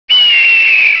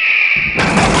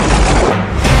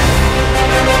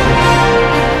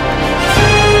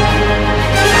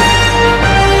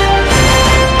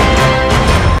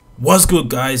What's good,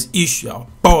 guys? It's your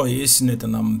boy Isnet,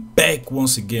 and I'm back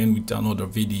once again with another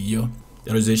video.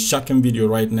 There is a shocking video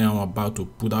right now I'm about to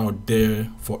put out there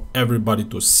for everybody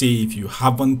to see. If you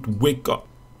haven't wake up,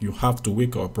 you have to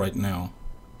wake up right now,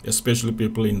 especially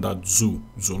people in that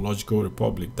zoological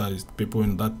republic. That is people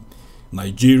in that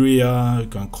Nigeria, you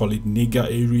can call it Niger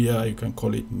area, you can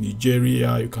call it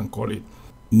Nigeria, you can call it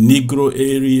Negro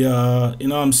area, you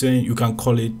know what I'm saying, you can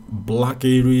call it black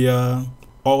area.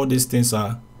 All these things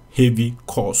are heavy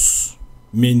cost,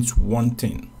 means one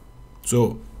thing.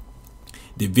 So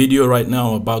the video right now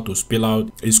I'm about to spill out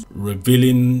is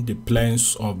revealing the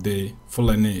plans of the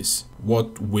Fulanese,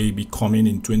 what will be coming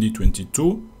in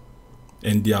 2022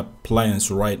 and their plans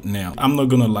right now. I'm not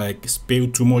gonna like spill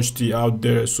too much tea out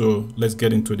there, so let's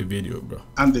get into the video, bro.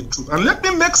 And the truth. And let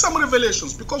me make some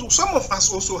revelations, because some of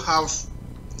us also have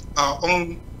our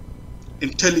own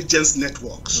intelligence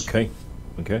networks. Okay.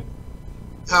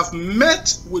 Have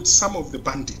met with some of the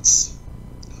bandits.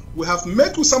 We have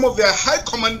met with some of their high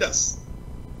commanders.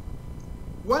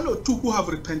 One or two who have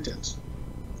repented.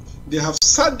 They have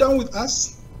sat down with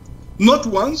us, not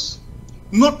once,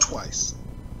 not twice.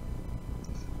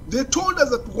 They told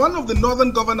us that one of the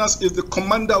northern governors is the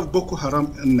commander of Boko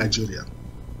Haram in Nigeria.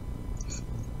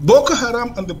 Boko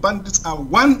Haram and the bandits are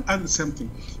one and the same thing.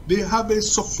 They have a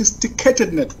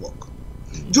sophisticated network.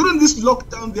 During this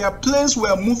lockdown, their planes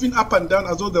were moving up and down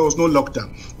as though there was no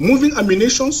lockdown. Moving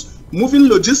ammunitions, moving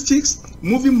logistics,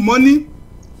 moving money,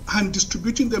 and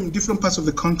distributing them in different parts of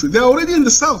the country. They're already in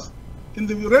the south, in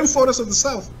the rainforest of the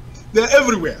south. They're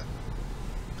everywhere.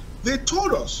 They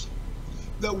told us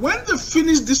that when they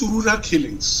finish these rural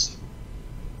killings,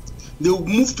 they will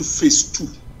move to phase 2.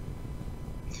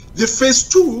 The phase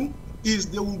 2 is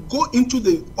they will go into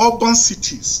the urban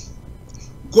cities,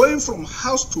 going from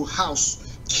house to house,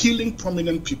 killing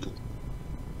prominent people.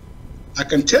 I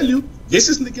can tell you, this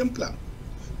is the game plan.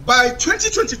 By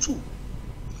 2022,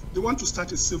 they want to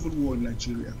start a civil war in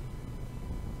Nigeria.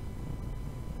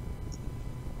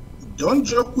 Don't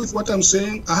joke with what I'm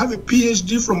saying. I have a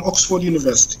PhD from Oxford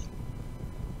University.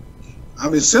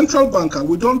 I'm a central banker.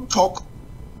 We don't talk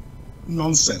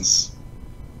nonsense.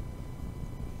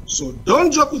 So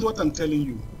don't joke with what I'm telling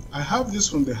you. I have this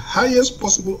from the highest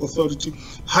possible authority,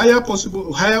 higher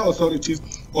authorities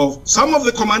of some of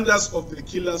the commanders of the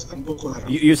killers and Boko Haram.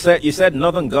 You said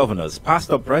northern governors,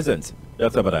 past or present,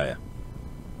 Dr. Badaya?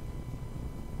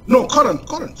 No, current.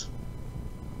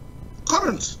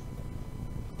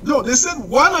 No, they said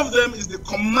one of them is the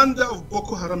commander of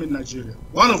Boko Haram in Nigeria.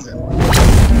 One of them.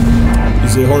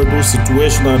 It's a horrible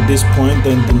situation at this point,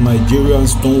 and the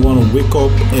Nigerians don't want to wake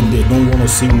up, and they don't want to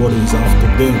see what is after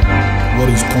them, what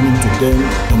is coming to them,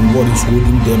 and what is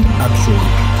holding them actually.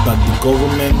 That the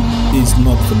government is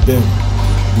not for them.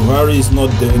 Buhari is not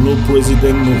there, no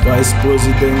president, no vice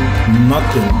president,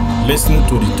 nothing. Listen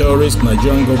to the terrorist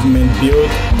Nigerian government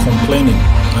build complaining,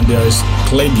 and there is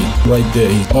Clagy right there.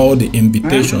 All the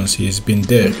invitations, he's been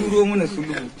there.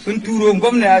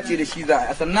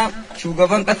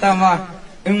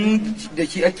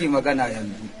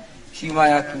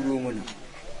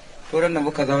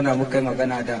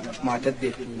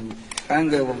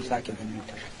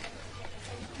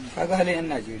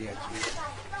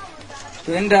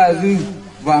 To inda azu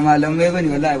ba malamai bane,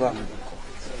 wallahi ba mu.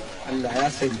 Allah ya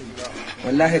sani.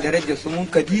 Wallahi darajar su mun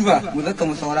kadiba mu zaka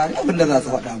mu saurari abin da za su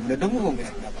faɗa mu da dubu ba mu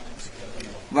yarda ba.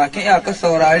 Bakin iyakar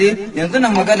saurare yanzu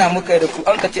nan magana muka yi da ku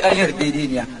an kace an yarda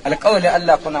daidaiya. Alƙawali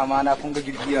Allah kuna mana kun ga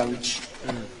girgi ya wuce.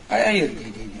 Ai an yarda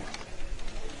daidaiya.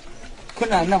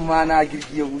 Kuna nan mana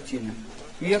girgi ya wuce nan.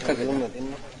 Ya kaza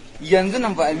yanzu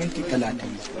nan ba a minti 30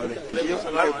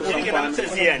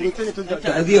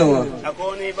 ta'aziyawa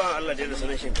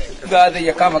ga zai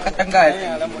ya kama katanga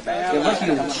ya bashi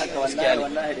ya wuce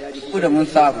ku da mun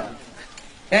saba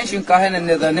yan shinkahi nan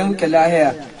ne zane muke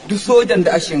lahiya duk sojan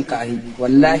da a shinkahi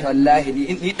wallahi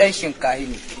ni dan shinkahi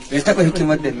ne bai taba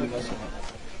hikimar da ni ba.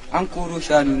 An koro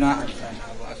shanu na ansana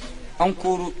ba su, an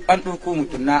koro an ɗauko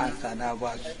mutum na ansana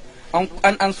ba su,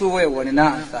 an so waya wani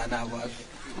na ansana ba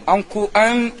su,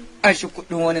 an shi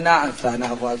kudin wani na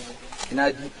ansana ba su. Ina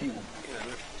DPO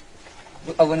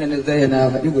duk abin da na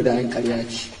zayyana faɗi guda an karya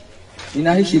ce.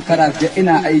 Ina yi shekara 5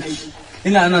 ina aiki,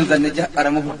 ina nan zanne ji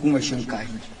ƙaramar hukumar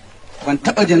shinkahi, ban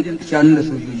taɓa jan shanun da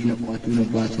sojoji na kwato na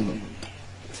ba su ba.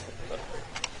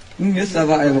 Mun yasa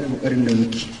ba a yi ƙoƙarin da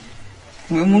muke,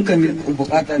 kuma mun kan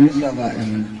bukata mun yasa ba a yi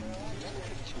mana.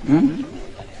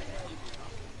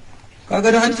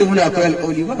 Kaga da hancin muna akwai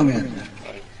alƙawari ba mu yarda.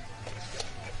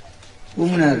 Ko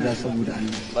muna yarda saboda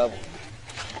Allah.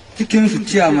 Cikin su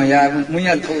ciyama ya mun yi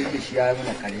alƙawari da shi ya yi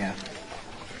mana karya.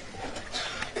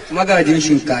 Magajin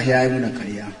shinkafa ya yi mana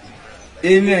karya.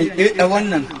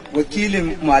 wannan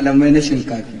wakilin malamai na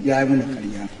shinkafi ya yi mana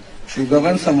karya,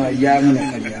 shugaban samari ya yi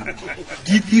mana karya,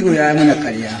 DPO ya yi mana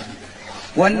karya.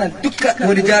 Wannan duka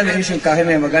wani jami'in shinkafi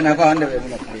mai magana ba wanda bai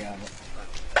mana karya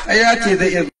ba. Ya ce zai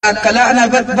iya kala ana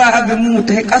ba abin mu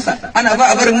ta kasa, ana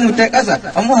ba a barin mu ta kasa,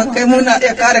 amma kai muna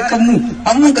iya kare kanmu,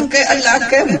 amma ka kai Allah aka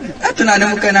kai mu. A tunanin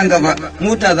mu kai nan gaba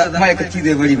mota ma'aikaci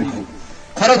zai bari mu.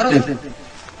 Farot din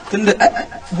tunda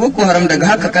Boko Haram daga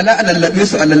haka kala a lallabe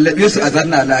su a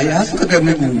zanna lahiya har suka kai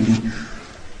mu gumi.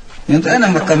 Yanzu ana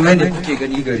makamai ne kuke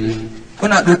gani gare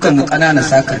kuna dukan mu kanana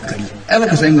sakarkari. Ai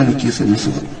baka san ga muke so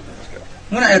musu.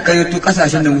 Muna iya kayyatu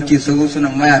kasashen da muke so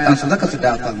sunan mayakan su zaka su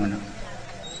dafa mana.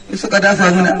 Suka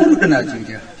dafa mana an rudu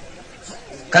Najeriya.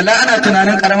 Kalla ana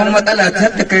tunanin karamin matsala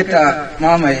ta kai ta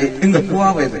mamaye inda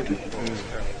kowa bai batu.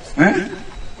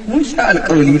 Mun sha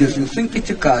alƙawari da su sun ki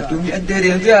cika to mi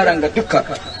addare yanzu yaran ga duka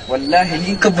wallahi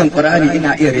ni kabban Qur'ani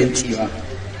ina iya rancewa.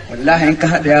 Wallahi in ka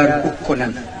hada yaro uku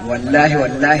nan wallahi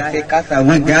kai ka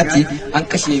samu wanga ya ce an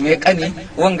kashe mai kane,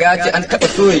 wanga ya ce an taba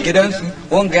soye gidansu,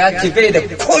 wanga ya ce bai da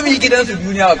komai gidansu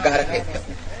duniya wa har kai.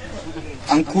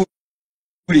 An kure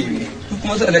ne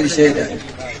kuma su alaji shaida.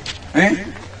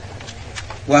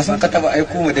 Wasan ka taba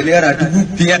aiko mu da naira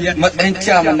 5,000 matsayin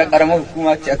ciyaman na karamar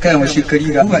hukuma ce akai ma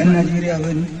shekari ga ba in Najeriya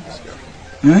bane.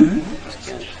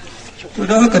 To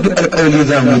don haka duk alƙawari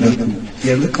za mu da ku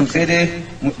yanzu kan sai dai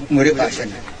mu riƙa shi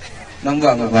nan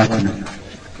ba mu ba ku nan.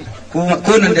 Ko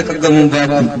nan da kaga mun ba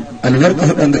ku albarka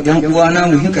hudan ga ƴan uwana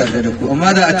mu hika da ku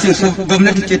amma da a ce so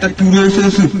gwamnati ce ta turo so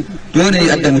su dole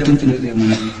ya adda mutuncin zai mu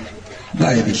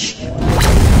ba ya da shi.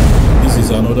 This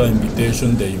is another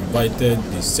invitation. They invited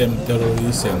the same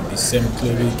terrorists and the same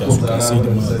cleric, as you can see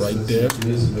the man right there.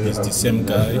 It's the same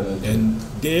guy, and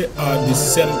they are the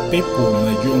same people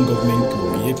Nigerian government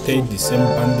created, the same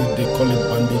bandit, they call it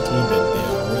banditry, but they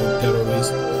are real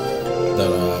terrorists that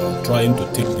are trying to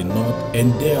take the north,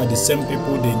 and they are the same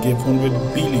people they gave 100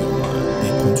 billion. They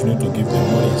continue to give them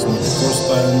money. It's not the first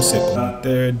time, second,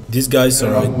 third. These guys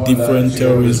are a different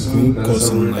terrorist group because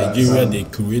in Nigeria they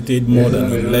created more than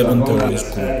 11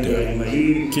 terrorist groups there.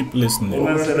 Keep listening.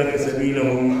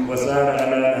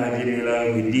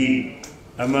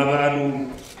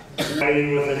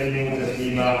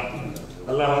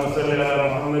 اللهم صل على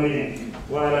محمد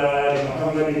وعلى آل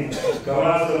محمد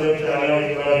كما صليت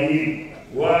على إبراهيم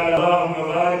وعلى اللهم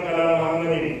بارك على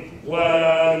محمد وعلى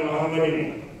آل محمد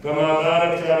كما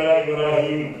باركت على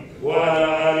إبراهيم وعلى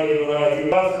آل إبراهيم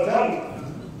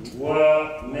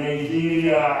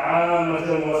ونيجيريا عامة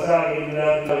وسائر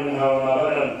البلاد منها وما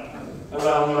بدل.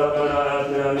 اللهم ربنا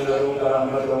آتنا من لدنك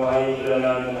رحمة وهيئ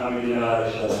لنا من أمرنا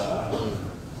رشدا.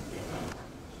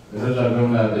 In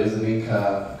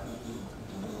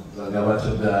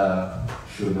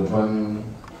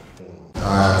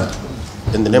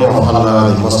the name of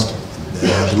Allah, the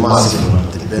merciful,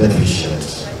 the beneficent,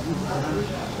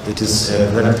 it is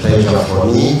a great pleasure for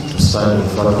me to stand in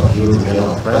front of you, the men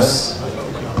of press,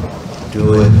 to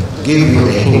give you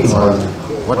a hint on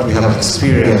what we have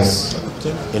experienced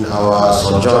in our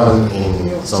sojourn in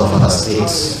Zamfara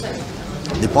State.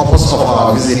 The purpose of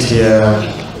our visit here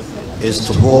is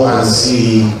to go and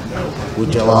see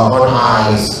with our own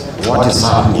eyes what is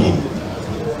happening,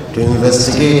 to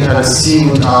investigate and see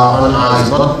with our own eyes,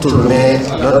 not to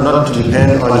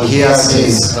depend on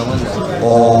hearsays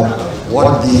or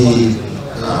what the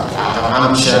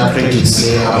armchair critics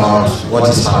say about what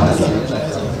is happening.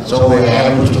 So we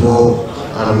are able to go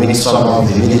and meet some of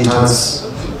the militants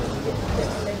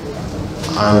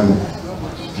and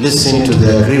listen to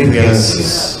their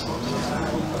grievances,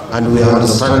 and we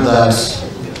understand that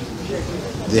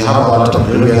they have a lot of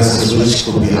grievances which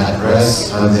could be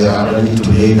addressed, and they are ready to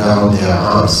lay down their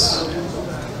arms.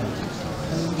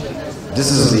 This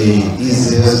is the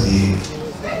easiest, the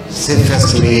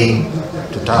safest way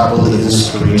to tackle the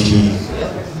insecurity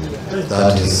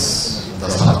that has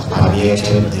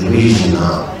permeated the region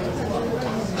now.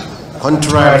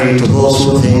 Contrary to those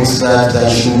who think that there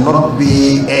should not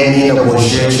be any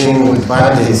negotiation with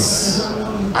bandits,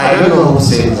 I don't know who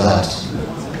said that.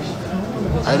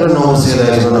 I don't know who said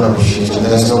there is no negotiation.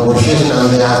 There is negotiation and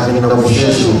there has been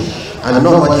negotiation. And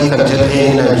nobody can tell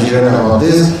any Nigerian about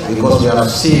this because we have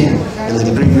seen in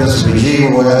the previous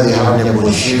regime where they have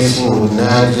negotiation with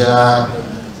Niger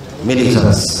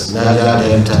militants, Niger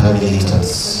Delta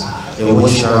militants, in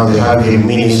which now they have a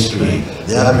ministry,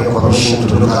 they have a commission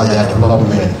to look at their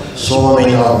development. So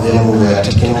many of them were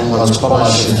taken on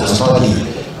scholarship to study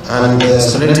and they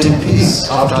escalated peace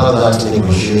after that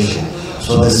negotiation.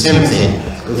 So the same thing,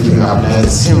 if you apply the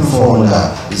same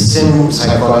formula, the same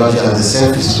psychology and the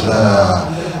same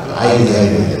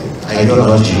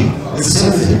ideology, the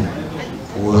same thing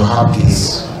we have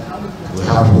peace, we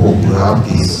have hope, we have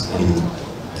peace in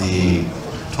the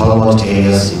tumult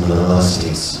areas in the United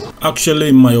States. Actually,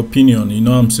 in my opinion, you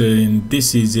know what I'm saying,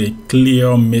 this is a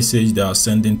clear message they are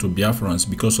sending to Biafrans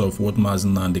because of what Mazi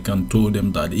Nnamdi Kanu told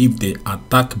them, that if they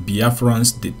attack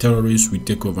Biafrans, the terrorists will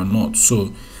take over North.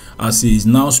 So, as he is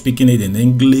now speaking it in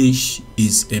English,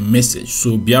 is a message.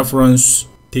 So, Biafrans,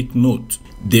 take note.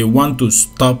 They want to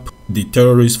stop the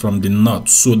terrorists from the North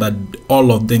so that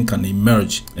all of them can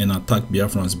emerge and attack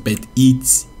Biafrans, but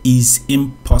it is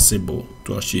impossible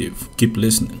to achieve. Keep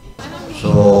listening.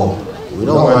 So, we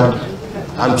don't want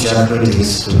armchair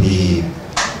critics to be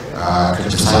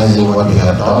criticizing what we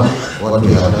have done. What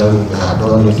we have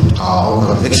done with our own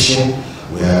conviction.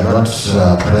 We are not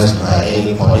pressed by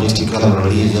any political,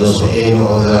 religious, or any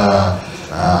other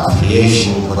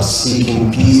affiliation, but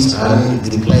seeking peace and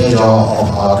the pleasure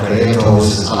of our Creator, which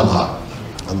is Allah.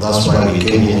 And that's why we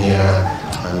came in here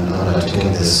and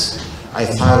undertaking this. I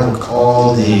thank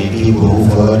all the people who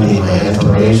followed me in my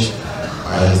entourage.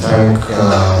 I thank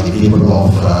the people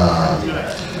of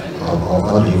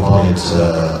what do you call it?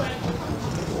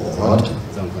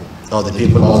 The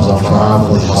people of Zamfara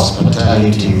for the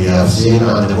hospitality we have seen,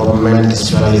 and the government,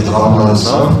 especially the governor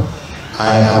himself.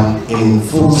 I am in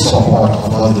full support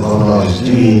of what the governor is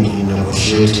doing in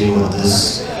negotiating with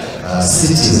these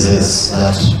citizens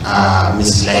that are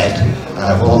misled.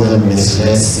 I call them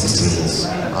misled citizens.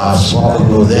 I've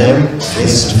spoken with them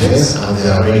face to face, and they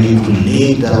are ready to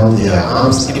lay down their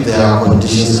arms if their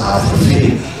conditions are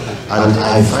fulfilled. And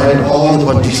I find all the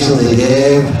conditions they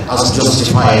gave as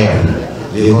justifiable,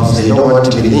 because they don't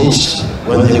want to be lynched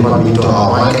when they come into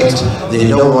our market. They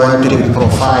don't want to be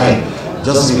profiled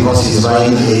just because he's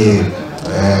riding a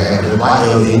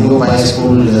new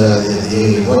bicycle,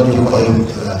 what do you call it,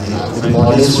 the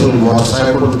police will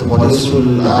motorcycle, the police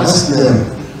will arrest them.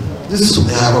 This is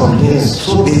their complaints,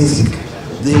 so basic.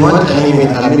 They want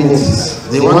amenities,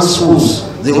 they want schools,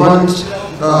 they want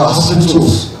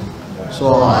hospitals.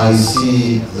 So I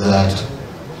see that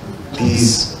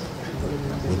peace,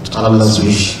 with Allah's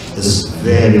wish, is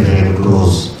very, very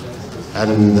close,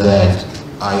 and that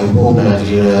I hope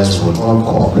Nigerians will all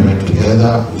cooperate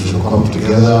together. We should come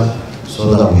together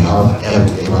so that we have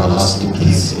everlasting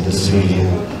peace in this region.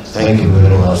 Thank you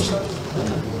very much.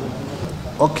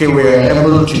 Okay, we were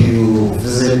able to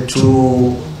visit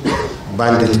 2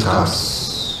 bandit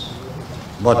camps,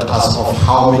 but as of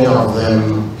how many of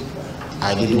them,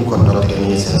 I didn't conduct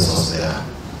any census there.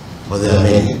 But there are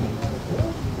many,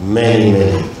 many,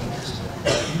 many.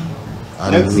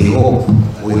 And we hope,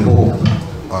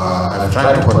 I've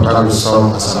tried to contact with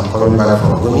some as I'm coming back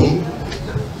from Gumi.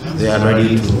 They are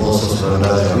ready to also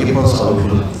surrender their weapons, and we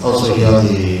will also hear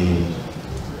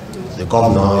the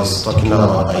governor is talking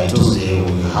about by Tuesday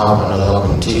we have another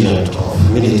contingent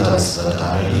of militants that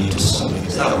are ready to submit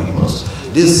their weapons.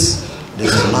 This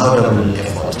is a laudable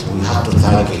effort. We have to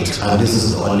thank it, and this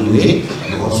is the only way.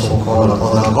 We also call on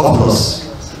other governors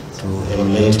to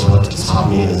emulate what is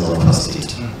happening in Zamfara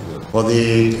State. For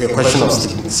the question of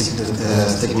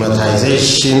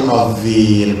stigmatization of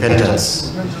the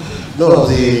repentance, no,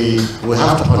 we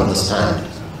have to understand,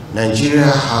 Nigeria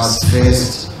has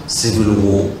faced civil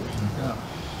war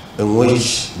in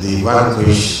which the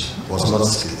vanquished was not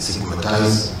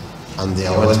stigmatized and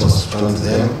their wealth was returned to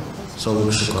them. So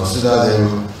we should consider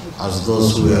them as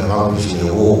those who were vanquished in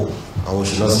a war, and we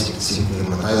should not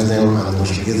stigmatize them, and we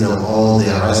should give them all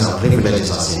their rights and privileges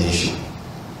as a nation.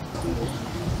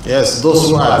 Yes, those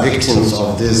who are victims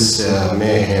of this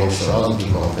mayhem should also be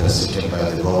compensated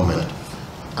by the government.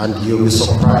 And you'll be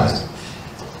surprised,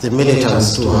 the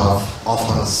militants too have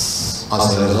offers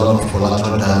as a result of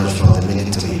collateral damage from the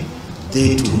military.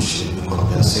 They too should be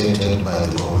compensated by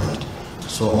the government.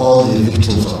 So all the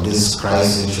victims of this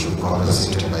crisis should be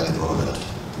compensated by the government.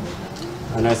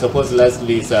 And I suppose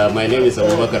lastly, sir, my name is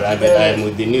Abubakar Abed. I am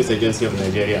with the News Agency of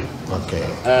Nigeria. Okay.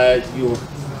 You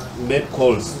made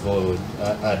calls for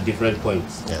at different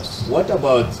points. Yes. What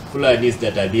about Fulanis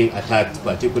that are being attacked,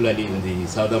 particularly in the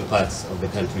southern parts of the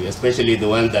country, especially the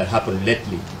one that happened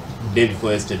lately, day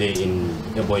before yesterday in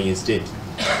Ebonyi State?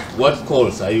 What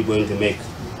calls are you going to make?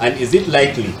 And is it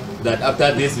likely that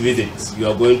after these visits, you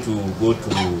are going to go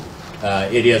to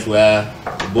areas where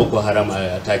Boko Haram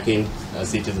are attacking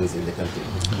citizens in the country?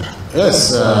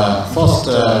 Yes. First,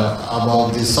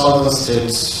 about the southern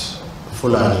states,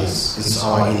 Fulanis, it's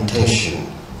our intention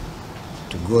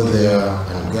to go there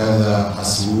and gather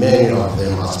as many of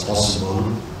them as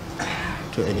possible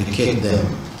to educate them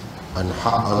on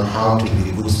how to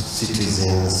be good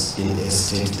citizens in a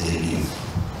state they live.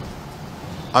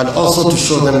 And also to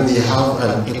show them they have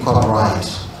an equal right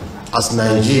as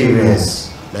Nigerians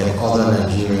like other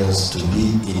Nigerians, to be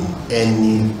in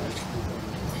any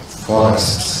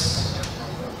forests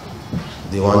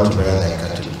they want to bear their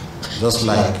cattle. Just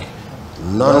like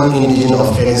non-Indian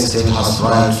of any state has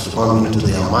rights to come into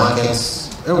their markets,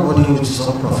 everybody with his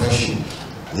own profession,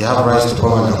 they have rights to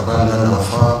come and acquire land and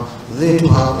farm. They too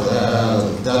have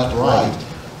that right,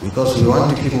 because we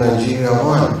want to keep Nigeria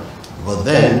one. But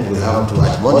then we have to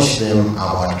admonish them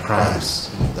about crimes,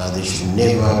 that they should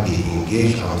never be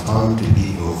engaged and found to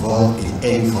be involved in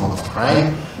any form of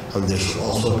crime, and they should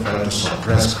also try to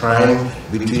suppress crime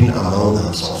between among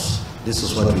themselves. This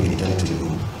is what we intend to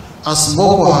do. As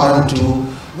Boko Haram too,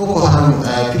 Boko Haram,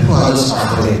 people are just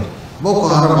afraid. Boko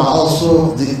Haram are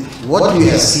also, what we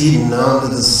are seeing now is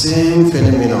the same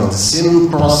phenomenon, the same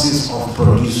process of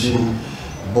producing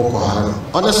Boko Haram.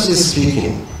 Honestly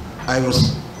speaking, I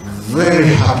was very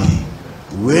happy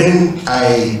when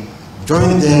I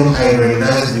joined them. I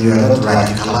realized we were not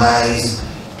radicalized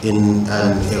in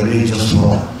a religious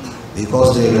form,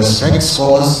 because they respect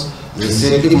scholars. They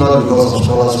said, if not because of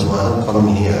scholars, we are not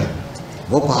coming here.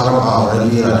 Boko Haram are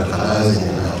already radicalized in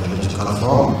an ideological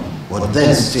form, but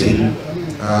then still,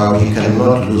 we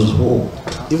cannot lose hope.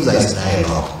 If there is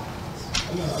dialogue,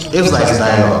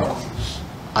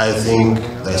 I think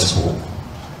there is hope.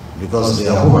 Because they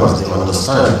are humans, they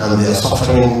understand, and they are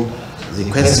suffering the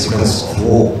consequence of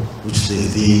war, which they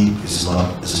feel is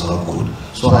not good.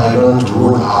 So I don't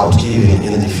rule out, even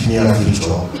in the near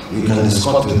future, we can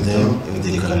discuss with them if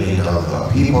they can lay down their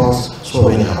weapons. So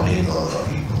many have laid down their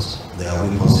weapons. They are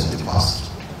weapons in the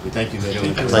past. Thank you very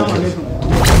much. Thank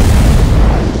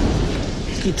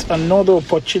you. It's another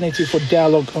opportunity for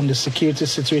dialogue on the security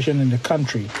situation in the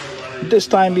country. This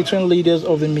time between leaders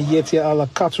of the Miyetti Allah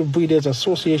Cattle Breeders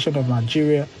Association of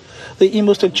Nigeria, the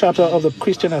Imo State chapter of the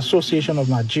Christian Association of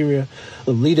Nigeria,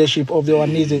 the leadership of the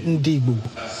Ohanaeze Ndigbo,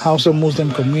 Hausa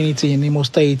Muslim community in Imo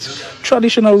State,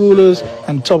 traditional rulers,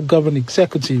 and top government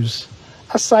executives.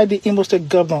 Aside the Imo State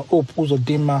Governor Hope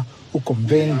Uzodinma, who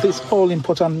convened this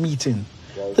all-important meeting,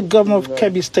 the governor of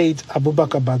Kebbi State,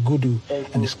 Abubakar Bagudu,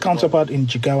 and his counterpart in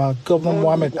Jigawa, Governor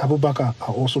Mohammed Abubakar,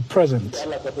 are also present.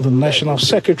 The National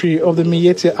Secretary of the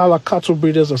Miyetti Allah Cattle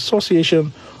Breeders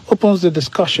Association opens the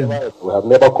discussion. We have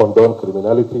never condoned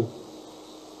criminality,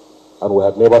 and we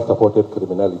have never supported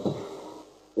criminality.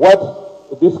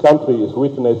 What this country is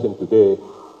witnessing today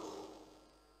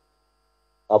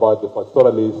about the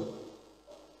pastoralists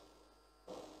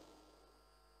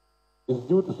is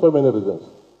due to so many reasons.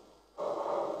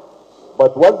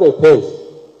 But what they face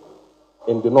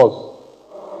in the north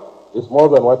is more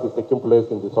than what is taking place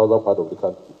in the southern part of the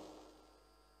country.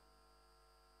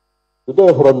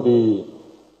 Today, from the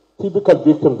typical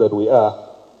victims that we are,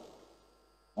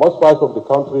 most parts of the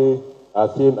country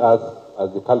are seen as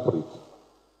the culprits.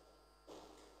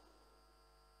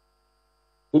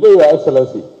 Today, Your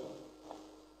Excellency,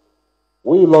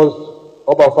 we lost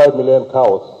over 5 million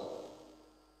cows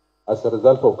as a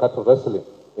result of cattle rustling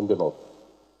in the north.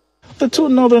 The two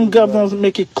northern governors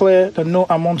make it clear that no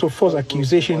amount of false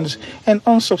accusations and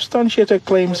unsubstantiated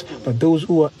claims by those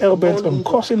who are hell-bent on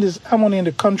causing disharmony in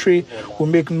the country will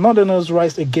make northerners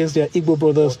rise against their Igbo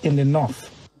brothers in the north.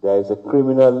 There is a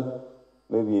criminal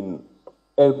maybe in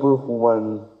every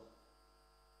human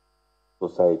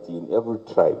society, in every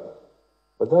tribe.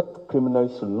 But that criminal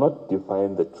should not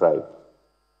define the tribe.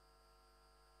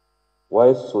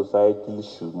 Why society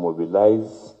should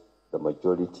mobilize the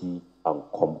majority and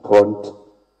confront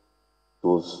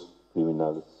those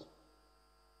criminals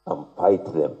and fight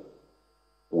them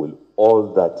with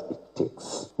all that it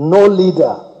takes. No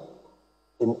leader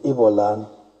in Igbo land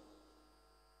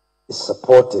is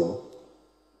supporting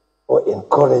or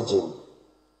encouraging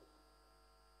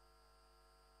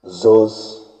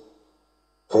those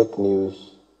fake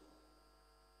news,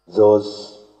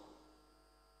 those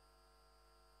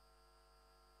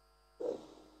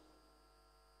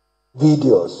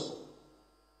videos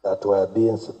that were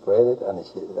being spread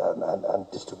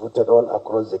and distributed all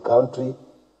across the country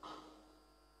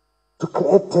to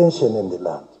create tension in the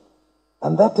land.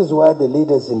 And that is why the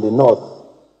leaders in the north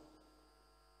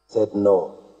said,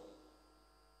 no,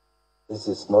 this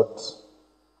is not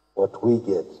what we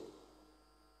get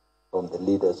from the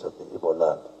leaders of the Igbo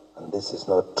land, and this is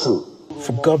not true.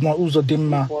 For Governor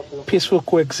Uzodinma, peaceful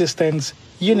coexistence,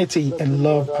 unity and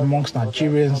love amongst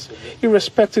Nigerians,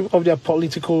 irrespective of their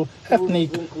political, ethnic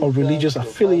or religious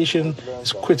affiliation,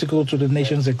 is critical to the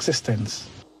nation's existence.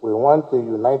 We want a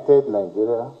united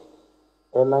Nigeria,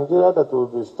 a Nigeria that will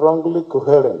be strongly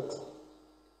coherent,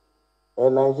 a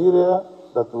Nigeria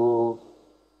that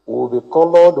will be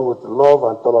colored with love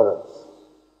and tolerance,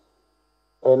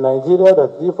 a Nigeria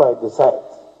that if I decide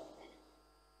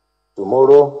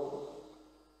tomorrow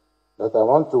that I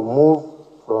want to move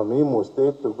from Imo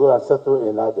State to go and settle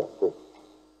in Abia State,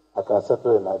 I can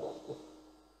settle in Abia State.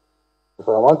 If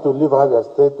I want to leave Abia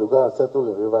State to go and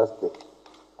settle in Rivers State,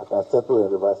 I can settle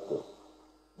in Rivers State.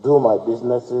 Do my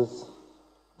businesses,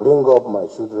 bring up my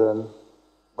children,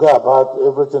 go about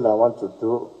everything I want to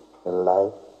do in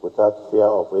life without fear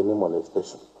of any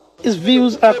molestation. His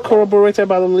views are corroborated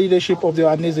by the leadership of the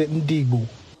Ohanaeze Ndigbo.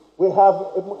 We have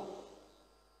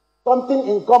something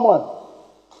in common,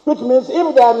 which means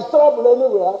if there is trouble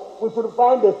anywhere, we should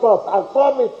find the source and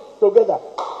solve it together.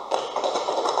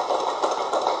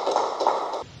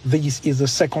 This is the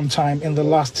second time in the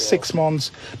last 6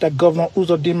 months that Governor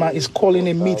Uzodinma is calling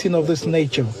a meeting of this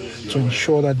nature to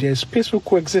ensure that there is peaceful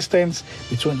coexistence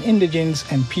between indigents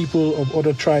and people of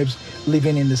other tribes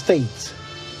living in the states.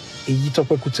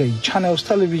 Eyitope Kutei, Channels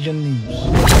Television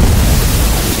News.